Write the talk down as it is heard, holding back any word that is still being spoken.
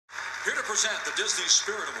Here to present the Disney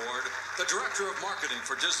Spirit Award, the Director of Marketing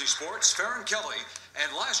for Disney Sports, Farron Kelly,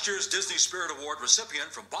 and last year's Disney Spirit Award recipient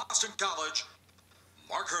from Boston College,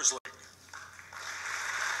 Mark Herzlich.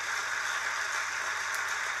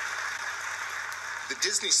 The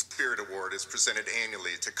Disney Spirit Award is presented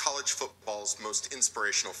annually to college football's most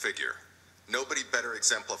inspirational figure. Nobody better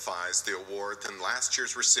exemplifies the award than last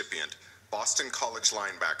year's recipient, Boston College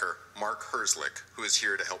linebacker Mark Herzlich, who is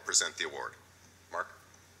here to help present the award. Mark?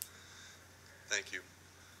 Thank you.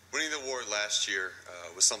 Winning the award last year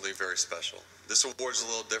was something very special. This award is a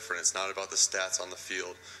little different. It's not about the stats on the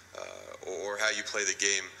field or how you play the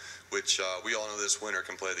game, which we all know this winner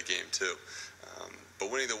can play the game too. But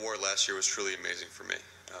winning the award last year was truly amazing for me.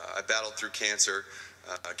 I battled through cancer,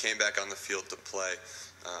 came back on the field to play,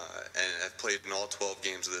 and have played in all 12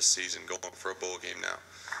 games of this season, going for a bowl game now.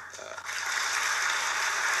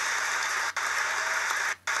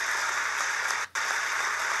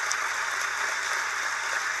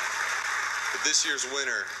 But this year's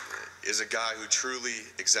winner is a guy who truly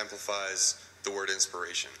exemplifies the word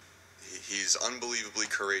inspiration. He's unbelievably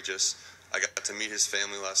courageous. I got to meet his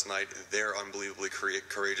family last night. They're unbelievably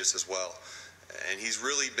courageous as well. And he's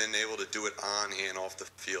really been able to do it on and off the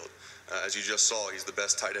field. As you just saw, he's the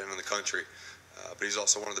best tight end in the country, but he's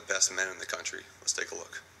also one of the best men in the country. Let's take a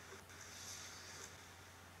look.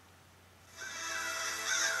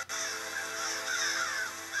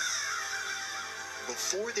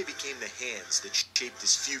 Before they became the hands that shaped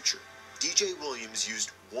his future, DJ Williams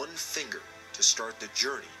used one finger to start the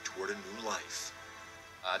journey toward a new life.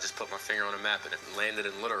 I just put my finger on a map and it landed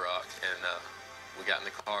in Little Rock, and we got in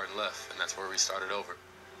the car and left, and that's where we started over.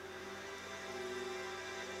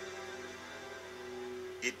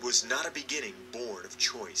 It was not a beginning born of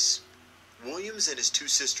choice. Williams and his two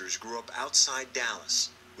sisters grew up outside Dallas,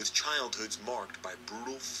 with childhoods marked by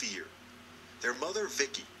brutal fear. Their mother,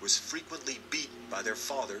 Vicky, was frequently beaten by their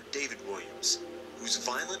father, David Williams, whose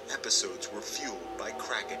violent episodes were fueled by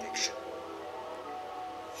crack addiction.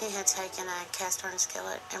 He had taken a cast iron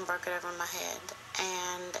skillet and broke it over my head,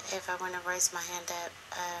 and if I wouldn't have raised my hand up,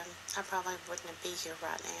 I probably wouldn't be here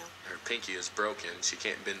right now. Her pinky is broken. She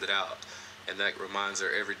can't bend it out, and that reminds her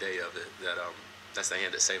every day of it, that that's the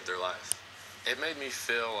hand that saved her life. It made me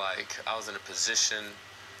feel like I was in a position,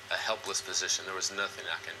 a helpless position. There was nothing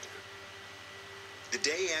I can do. The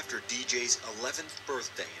day after DJ's 11th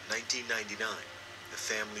birthday in 1999, the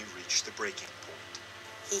family reached the breaking point.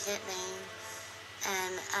 He hit me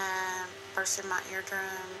and bursted my eardrum.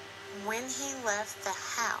 When he left the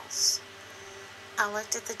house, I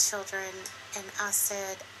looked at the children and I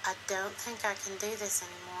said, I don't think I can do this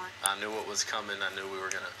anymore. I knew what was coming. I knew we were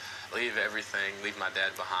going to leave everything, leave my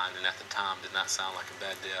dad behind, and at the time did not sound like a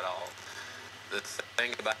bad day at all. The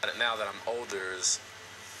thing about it now that I'm older is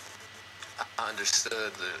I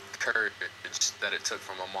understood the courage that it took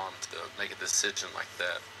for my mom to make a decision like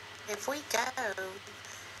that. If we go,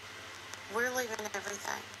 we're leaving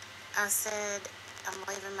everything. I said, I'm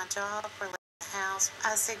leaving my job, we're leaving the house.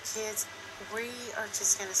 I said, kids, we are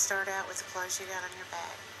just going to start out with the clothes you got on your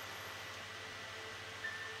back.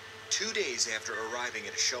 2 days after arriving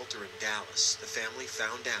at a shelter in Dallas, the family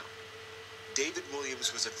found out David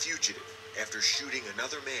Williams was a fugitive after shooting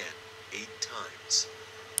another man 8 times.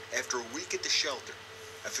 After a week at the shelter,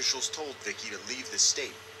 officials told Vicky to leave the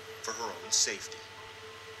state for her own safety.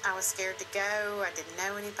 I was scared to go. I didn't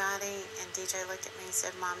know anybody. And DJ looked at me and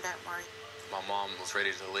said, Mom, don't worry. My mom was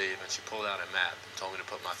ready to leave, and she pulled out a map and told me to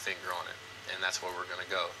put my finger on it, and that's where we're going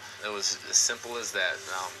to go. It was as simple as that.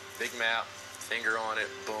 Big map, finger on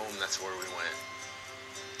it, boom, that's where we went.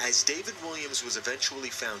 As David Williams was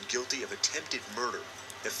eventually found guilty of attempted murder,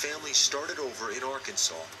 the family started over in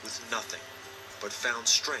Arkansas with nothing, but found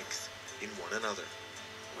strength in one another.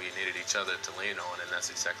 We needed each other to lean on, and that's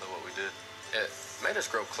exactly what we did. It made us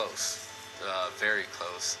grow close, very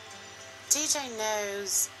close. DJ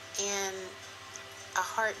knows in a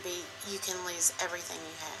heartbeat you can lose everything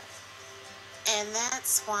you have. And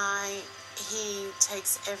that's why he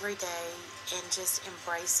takes every day and just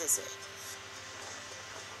embraces it.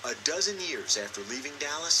 A dozen years after leaving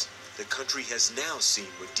Dallas, the country has now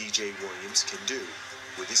seen what DJ Williams can do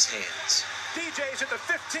with his hands. DJ's at the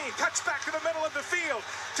 15, cuts back to the middle of the field,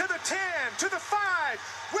 to the 10, to the 5,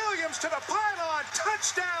 Williams to the pylon,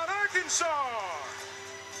 touchdown Arkansas!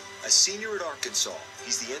 A senior at Arkansas,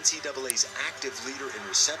 he's the NCAA's active leader in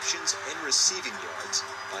receptions and receiving yards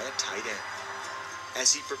by a tight end.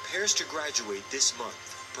 As he prepares to graduate this month,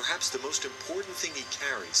 perhaps the most important thing he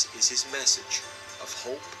carries is his message of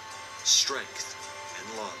hope, strength,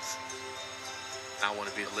 and love. I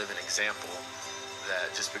want to be a living example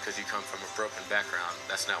that just because you come from a broken background,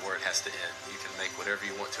 that's not where it has to end. You can make whatever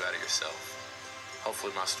you want to out of yourself.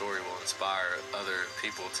 Hopefully my story will inspire other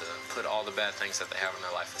people to put all the bad things that they have in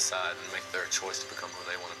their life aside and make their choice to become who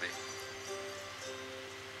they want to be.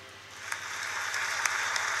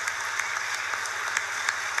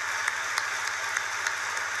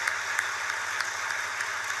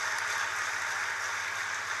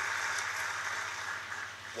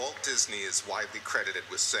 Walt Disney is widely credited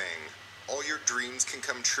with saying, "All your dreams can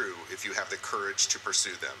come true if you have the courage to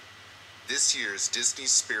pursue them." This year's Disney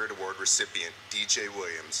Spirit Award recipient, DJ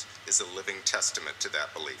Williams, is a living testament to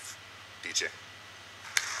that belief. DJ.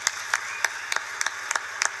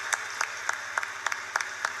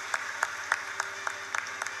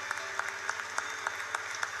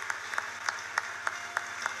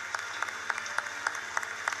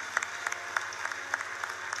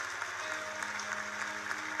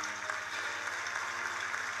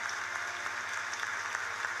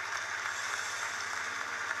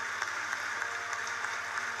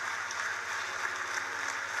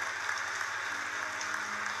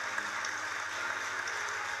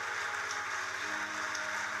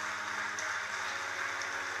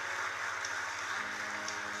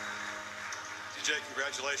 DJ,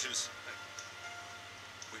 congratulations.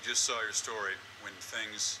 We just saw your story when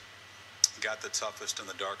things got the toughest and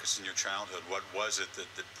the darkest in your childhood. What was it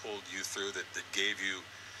that pulled you through, that gave you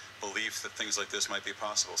belief that things like this might be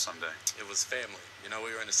possible someday? It was family. You know,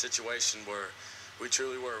 we were in a situation where we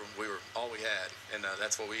truly were all we had, and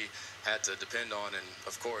that's what we had to depend on. And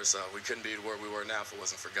of course, we couldn't be where we were now if it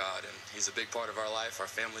wasn't for God. And He's a big part of our life, our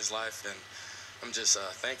family's life, and I'm just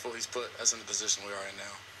thankful He's put us in the position we are in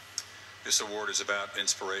now. This award is about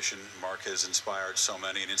inspiration. Mark has inspired so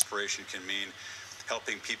many, and inspiration can mean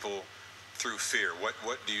helping people through fear.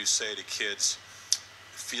 What do you say to kids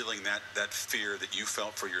feeling that fear that you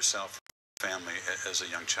felt for yourself, family, as a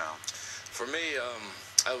young child? For me,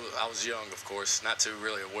 I was young, of course, not too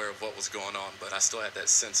really aware of what was going on, but I still had that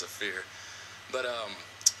sense of fear. But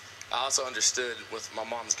I also understood with my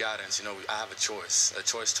mom's guidance, you know, I have a choice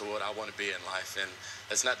to what I want to be in life, and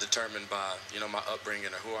it's not determined by, you know, my upbringing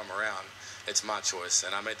or who I'm around. It's my choice,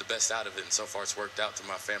 and I made the best out of it, and so far it's worked out to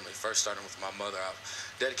my family. First, starting with my mother,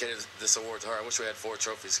 I've dedicated this award to her. I wish we had 4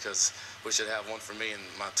 trophies because we should have one for me and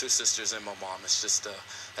my 2 sisters and my mom. It's just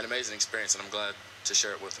an amazing experience, and I'm glad to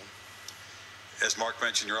share it with them. As Mark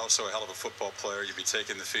mentioned, you're also a hell of a football player. You'll be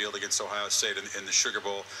taking the field against Ohio State in the Sugar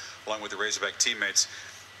Bowl, along with the Razorback teammates.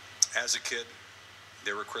 As a kid,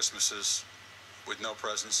 there were Christmases with no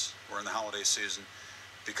presents. We're in the holiday season.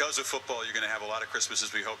 Because of football, you're going to have a lot of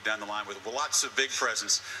Christmases, we hope, down the line with lots of big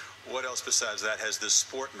presents. What else besides that has this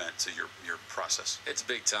sport meant to your process? It's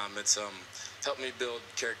big time. It's helped me build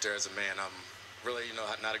character as a man. I'm really, you know,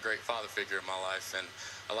 not a great father figure in my life, and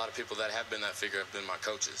a lot of people that have been that figure have been my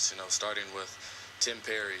coaches. You know, starting with Tim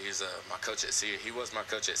Perry, he's my coach at CAC. He was my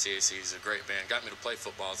coach at CAC. He's a great man. Got me to play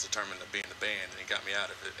football. I was determined to be in the band, and he got me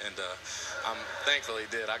out of it. And I'm thankful he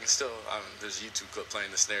did. I can still, there's a YouTube clip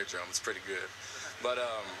playing the snare drum. It's pretty good. But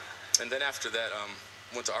and then after that,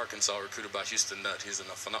 went to Arkansas, recruited by Houston Nutt. He's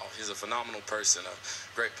a phenomenal person, a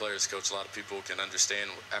great players coach. A lot of people can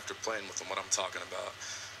understand after playing with him what I'm talking about.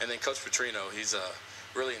 And then Coach Petrino, he's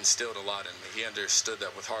really instilled a lot in me. He understood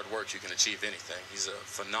that with hard work you can achieve anything. He's a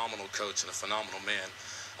phenomenal coach and a phenomenal man.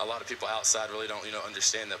 A lot of people outside really don't, you know,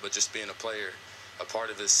 understand that, but just being a player, a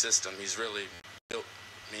part of his system, he's really built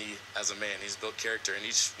me as a man. He's built character in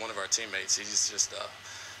each one of our teammates. He's just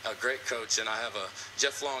a great coach, and I have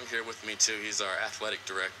Jeff Long here with me too. He's our athletic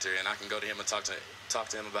director, and I can go to him and talk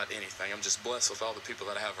to him about anything. I'm just blessed with all the people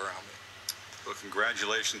that I have around me. Well,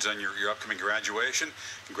 congratulations on your upcoming graduation.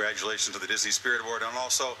 Congratulations to the Disney Spirit Award, and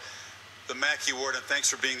also the Mackey Award, and thanks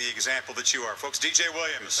for being the example that you are. Folks, DJ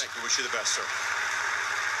Williams, we wish you the best, sir.